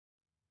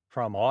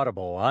From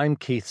Audible, I'm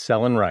Keith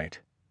Sellenwright.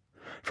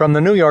 From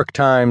the New York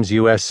Times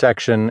U.S.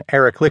 section,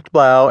 Eric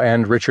Lichtblau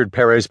and Richard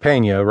Pérez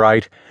Peña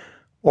write,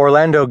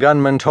 Orlando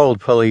gunman told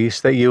police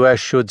that U.S.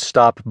 should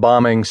stop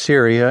bombing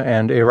Syria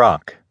and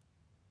Iraq.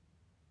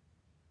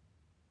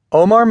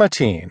 Omar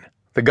Mateen,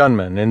 the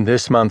gunman in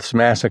this month's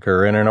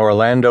massacre in an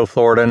Orlando,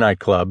 Florida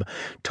nightclub,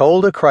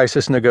 told a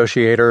crisis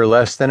negotiator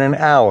less than an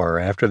hour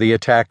after the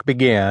attack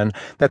began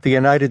that the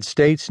United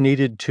States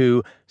needed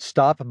to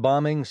stop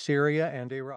bombing Syria and Iraq.